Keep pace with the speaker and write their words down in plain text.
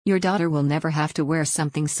Your daughter will never have to wear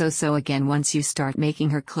something so again once you start making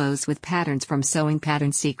her clothes with patterns from Sewing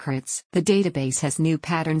Pattern Secrets. The database has new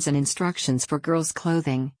patterns and instructions for girls'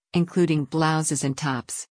 clothing, including blouses and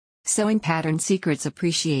tops. Sewing Pattern Secrets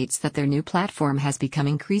appreciates that their new platform has become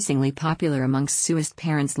increasingly popular amongst sewist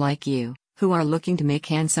parents like you, who are looking to make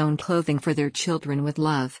hand-sewn clothing for their children with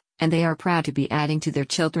love, and they are proud to be adding to their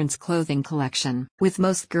children's clothing collection. With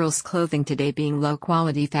most girls' clothing today being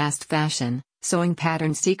low-quality fast fashion, Sewing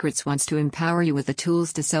Pattern Secrets wants to empower you with the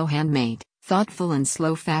tools to sew handmade, thoughtful and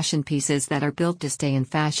slow fashion pieces that are built to stay in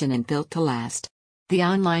fashion and built to last. The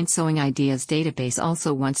online Sewing Ideas database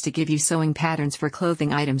also wants to give you sewing patterns for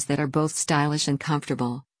clothing items that are both stylish and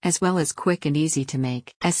comfortable, as well as quick and easy to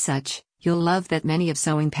make. As such, you'll love that many of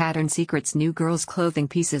Sewing Pattern Secrets' new girls' clothing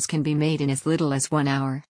pieces can be made in as little as 1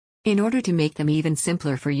 hour. In order to make them even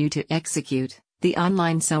simpler for you to execute, the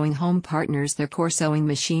online Sewing Home partners their core sewing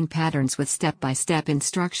machine patterns with step-by-step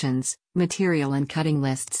instructions, material and cutting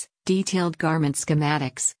lists, detailed garment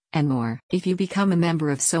schematics, and more. If you become a member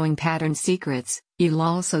of Sewing Pattern Secrets, you'll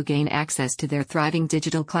also gain access to their thriving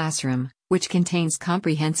digital classroom, which contains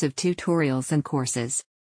comprehensive tutorials and courses.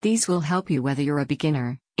 These will help you whether you're a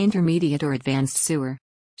beginner, intermediate or advanced sewer.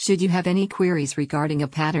 Should you have any queries regarding a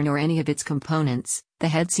pattern or any of its components, the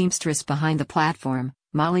head seamstress behind the platform,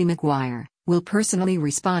 Molly McGuire, will personally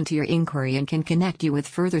respond to your inquiry and can connect you with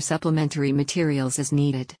further supplementary materials as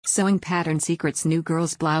needed. Sewing Pattern Secrets' new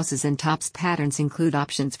girls' blouses and tops patterns include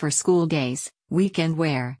options for school days, weekend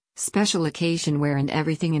wear, special occasion wear and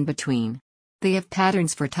everything in between. They have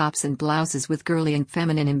patterns for tops and blouses with girly and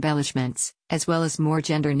feminine embellishments, as well as more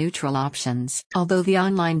gender-neutral options. Although the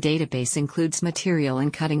online database includes material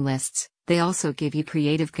and cutting lists, they also give you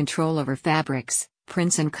creative control over fabrics,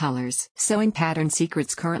 prints and colors. Sewing Pattern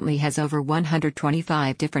Secrets currently has over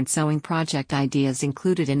 125 different sewing project ideas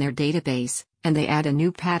included in their database, and they add a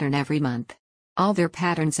new pattern every month. All their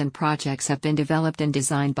patterns and projects have been developed and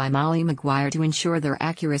designed by Molly McGuire to ensure their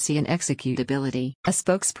accuracy and executability. A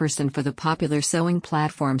spokesperson for the popular sewing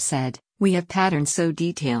platform said, "We have patterns so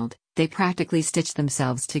detailed, they practically stitch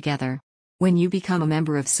themselves together." When you become a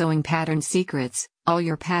member of Sewing Pattern Secrets, all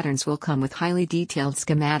your patterns will come with highly detailed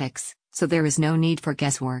schematics, so there is no need for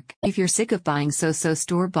guesswork. If you're sick of buying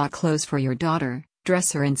store-bought clothes for your daughter,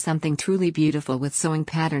 dress her in something truly beautiful with Sewing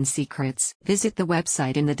Pattern Secrets. Visit the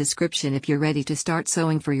website in the description if you're ready to start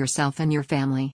sewing for yourself and your family.